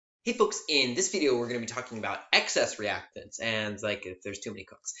Hey folks, in this video we're going to be talking about excess reactants and like if there's too many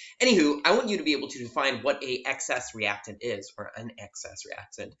cooks. Anywho, I want you to be able to define what a excess reactant is, or an excess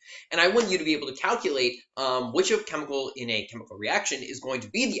reactant. And I want you to be able to calculate which of chemical in a chemical reaction is going to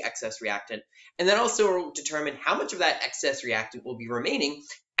be the excess reactant, and then also determine how much of that excess reactant will be remaining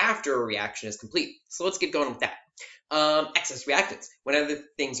after a reaction is complete. So let's get going with that. Excess reactants. Whenever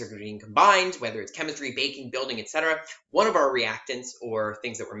things are being combined, whether it's chemistry, baking, building, etc., one of our reactants or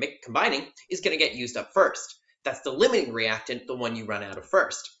things that we're combining is going to get used up first. That's the limiting reactant, the one you run out of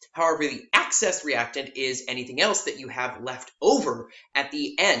first. However, the excess reactant is anything else that you have left over at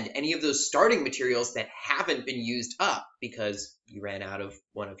the end, any of those starting materials that haven't been used up because you ran out of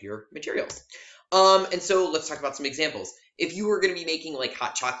one of your materials. And so let's talk about some examples. If you were going to be making like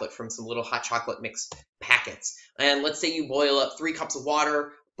hot chocolate from some little hot chocolate mix packets, and let's say you boil up 3 cups of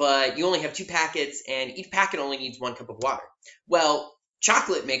water, but you only have 2 packets and each packet only needs 1 cup of water. Well,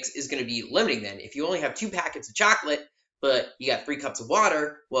 chocolate mix is going to be limiting then. If you only have 2 packets of chocolate, but you got 3 cups of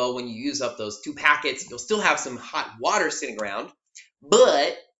water, well, when you use up those 2 packets, you'll still have some hot water sitting around,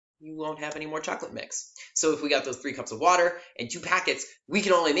 but you won't have any more chocolate mix. So if we got those 3 cups of water and 2 packets, we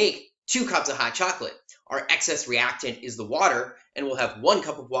can only make 2 cups of hot chocolate. Our excess reactant is the water, and we'll have 1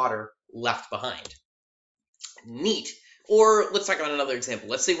 cup of water left behind. Neat. Or let's talk about another example.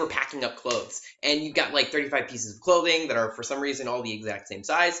 Let's say we're packing up clothes, and you've got like 35 pieces of clothing that are for some reason all the exact same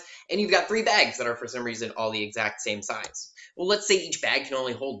size, and you've got 3 bags that are for some reason all the exact same size. Well, let's say each bag can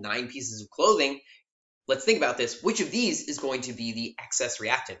only hold 9 pieces of clothing. Let's think about this. Which of these is going to be the excess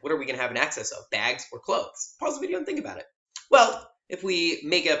reactant? What are we going to have an excess of, bags or clothes? Pause the video and think about it. Well, if we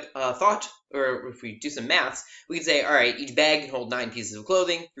make up a thought, or if we do some maths, we could say, all right, each bag can hold 9 pieces of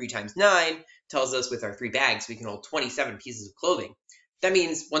clothing. 3 times 9 tells us with our 3 bags, we can hold 27 pieces of clothing. That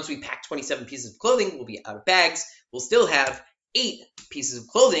means once we pack 27 pieces of clothing, we'll be out of bags. We'll still have 8 pieces of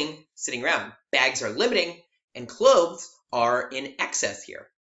clothing sitting around. Bags are limiting, and clothes are in excess here.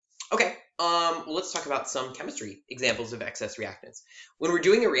 Okay, well, let's talk about some chemistry examples of excess reactants. When we're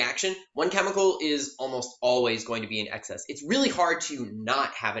doing a reaction, one chemical is almost always going to be in excess. It's really hard to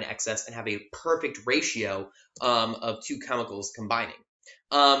not have an excess and have a perfect ratio of 2 chemicals combining.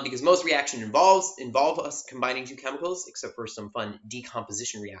 Because most reaction involve us combining 2 chemicals, except for some fun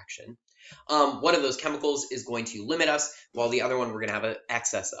decomposition reaction. One of those chemicals is going to limit us, while the other one we're going to have an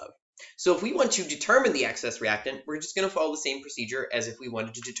excess of. So if we want to determine the excess reactant, we're just going to follow the same procedure as if we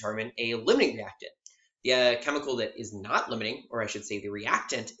wanted to determine a limiting reactant. The chemical that is not limiting, or I should say the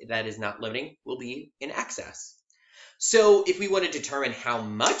reactant that is not limiting, will be in excess. So if we want to determine how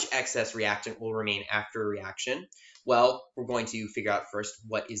much excess reactant will remain after a reaction, well, we're going to figure out first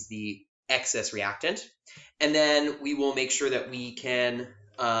what is the excess reactant, and then we will make sure that we can,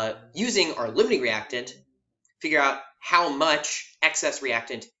 using our limiting reactant, figure out how much excess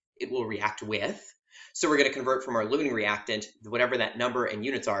reactant it will react with. So we're going to convert from our limiting reactant, whatever that number and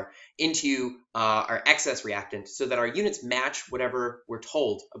units are, into our excess reactant so that our units match whatever we're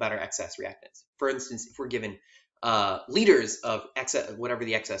told about our excess reactants. For instance, if we're given liters of whatever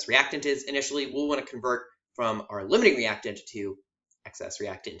the excess reactant is initially, we'll want to convert from our limiting reactant to excess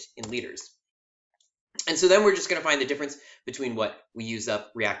reactant in liters. And so then we're just going to find the difference between what we use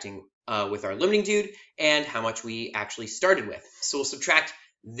up reacting with our limiting dude and how much we actually started with. So we'll subtract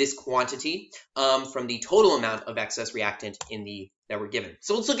this quantity from the total amount of excess reactant that we're given.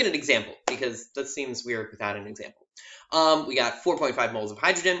 So let's look at an example, because that seems weird without an example. We got 4.5 moles of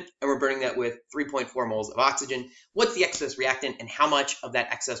hydrogen, and we're burning that with 3.4 moles of oxygen. What's the excess reactant, and how much of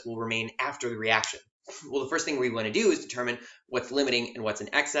that excess will remain after the reaction? Well, the first thing we want to do is determine what's limiting and what's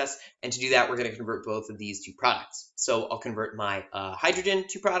in excess, and to do that, we're going to convert both of these to products. So I'll convert my hydrogen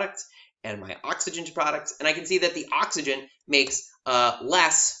to products and my oxygen to products, and I can see that the oxygen makes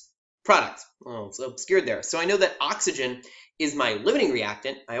less product. Oh, it's obscured there. So I know that oxygen is my limiting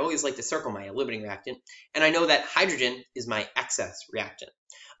reactant. I always like to circle my limiting reactant, and I know that hydrogen is my excess reactant.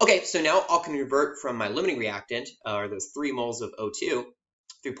 Okay, so now I'll convert from my limiting reactant, or those 3 moles of O2,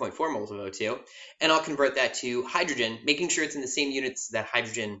 3.4 moles of O2, and I'll convert that to hydrogen, making sure it's in the same units that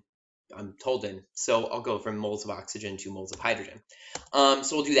hydrogen I'm told in. So I'll go from moles of oxygen to moles of hydrogen. So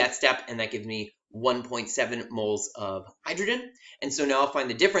we'll do that step, and that gives me 1.7 moles of hydrogen. And so now I'll find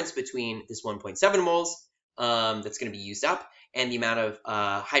the difference between this 1.7 moles that's going to be used up and the amount of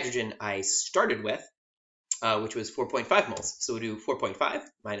hydrogen I started with, which was 4.5 moles. So we'll do 4.5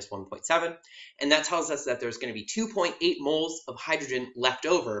 minus 1.7, and that tells us that there's going to be 2.8 moles of hydrogen left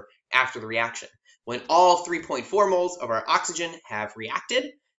over after the reaction. When all 3.4 moles of our oxygen have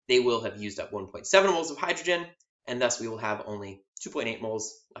reacted, they will have used up 1.7 moles of hydrogen, and thus we will have only 2.8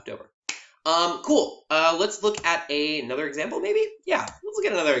 moles left over. Cool. Let's look at another example, maybe? Yeah, let's look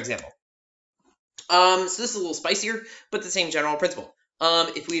at another example. So this is a little spicier, but the same general principle.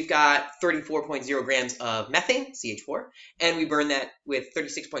 If we've got 34.0 grams of methane, CH4, and we burn that with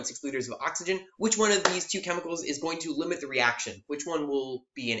 36.6 liters of oxygen, which one of these two chemicals is going to limit the reaction? Which one will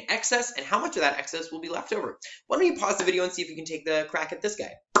be in excess, and how much of that excess will be left over? Why don't you pause the video and see if you can take the crack at this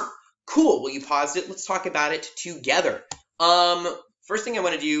guy? Cool. Well, you paused it. Let's talk about it together. First thing I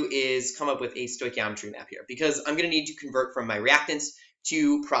want to do is come up with a stoichiometry map here, because I'm going to need to convert from my reactants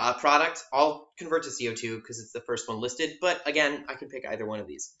to product. I'll convert to CO2 because it's the first one listed, but again, I can pick either one of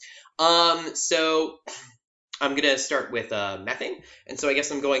these. So I'm going to start with methane, and so I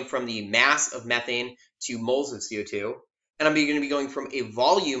guess I'm going from the mass of methane to moles of CO2, and I'm going to be going from a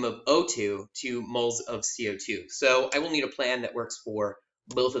volume of O2 to moles of CO2. So I will need a plan that works for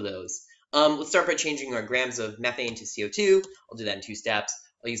both of those. Let's start by changing our grams of methane to CO2. I'll do that in 2 steps.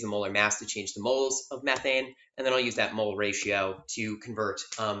 I'll use the molar mass to change the moles of methane, and then I'll use that mole ratio to convert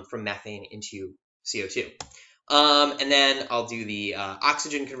from methane into CO2. And then I'll do the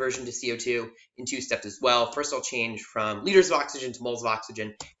oxygen conversion to CO2 in 2 steps as well. First, I'll change from liters of oxygen to moles of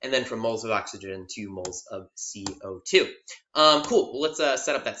oxygen, and then from moles of oxygen to moles of CO2. Cool. Well, let's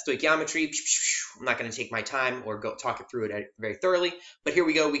set up that stoichiometry. I'm not going to take my time or go talk it through it very thoroughly, but here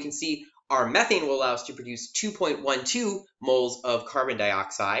we go. We can see our methane will allow us to produce 2.12 moles of carbon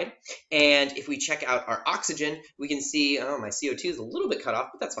dioxide. And if we check out our oxygen, we can see, oh, my CO2 is a little bit cut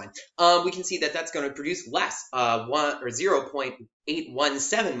off, but that's fine. We can see that that's going to produce less,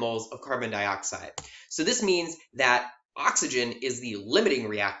 0.817 moles of carbon dioxide. So this means that oxygen is the limiting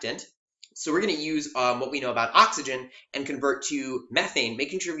reactant. So we're going to use what we know about oxygen and convert to methane,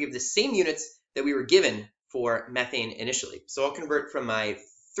 making sure we have the same units that we were given for methane initially. So I'll convert from my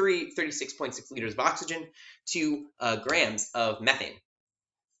 36.6 liters of oxygen to grams of methane.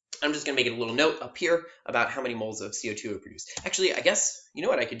 I'm just going to make a little note up here about how many moles of CO2 are produced. Actually, I guess, you know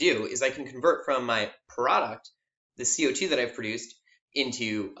what I could do is I can convert from my product, the CO2 that I've produced,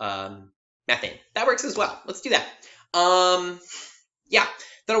 into methane. That works as well. Let's do that. Yeah,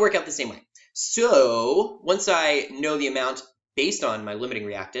 that'll work out the same way. So once I know the amount based on my limiting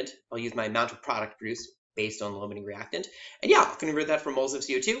reactant, I'll use my amount of product produced based on the limiting reactant. And yeah, I'll convert that from moles of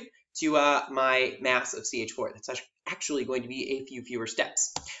CO2 to my mass of CH4. That's actually going to be a few fewer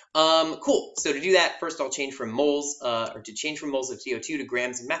steps. Cool. So to do that, first I'll change from moles, or to change from moles of CO2 to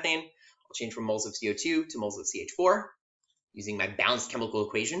grams of methane. I'll change from moles of CO2 to moles of CH4 using my balanced chemical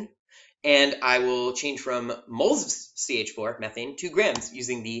equation. And I will change from moles of CH4, methane, to grams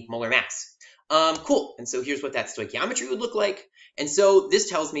using the molar mass. Cool. And so here's what that stoichiometry would look like. And so this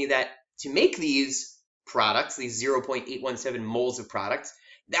tells me that to make these products, these 0.817 moles of products,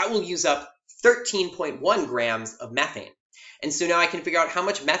 that will use up 13.1 grams of methane. And so now I can figure out how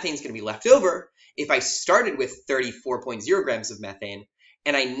much methane is going to be left over if I started with 34.0 grams of methane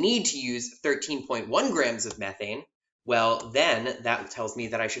and I need to use 13.1 grams of methane. Well, then that tells me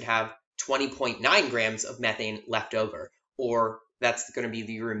that I should have 20.9 grams of methane left over, or that's going to be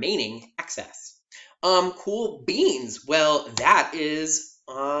the remaining excess. Cool beans. Well, that is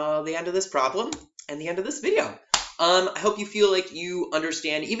the end of this problem and the end of this video. I hope you feel like you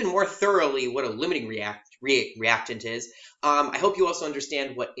understand even more thoroughly what a limiting reactant is. I hope you also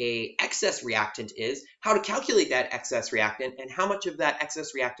understand what a excess reactant is, how to calculate that excess reactant, and how much of that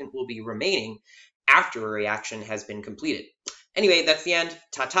excess reactant will be remaining after a reaction has been completed. Anyway, that's the end.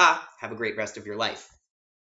 Ta-ta. Have a great rest of your life.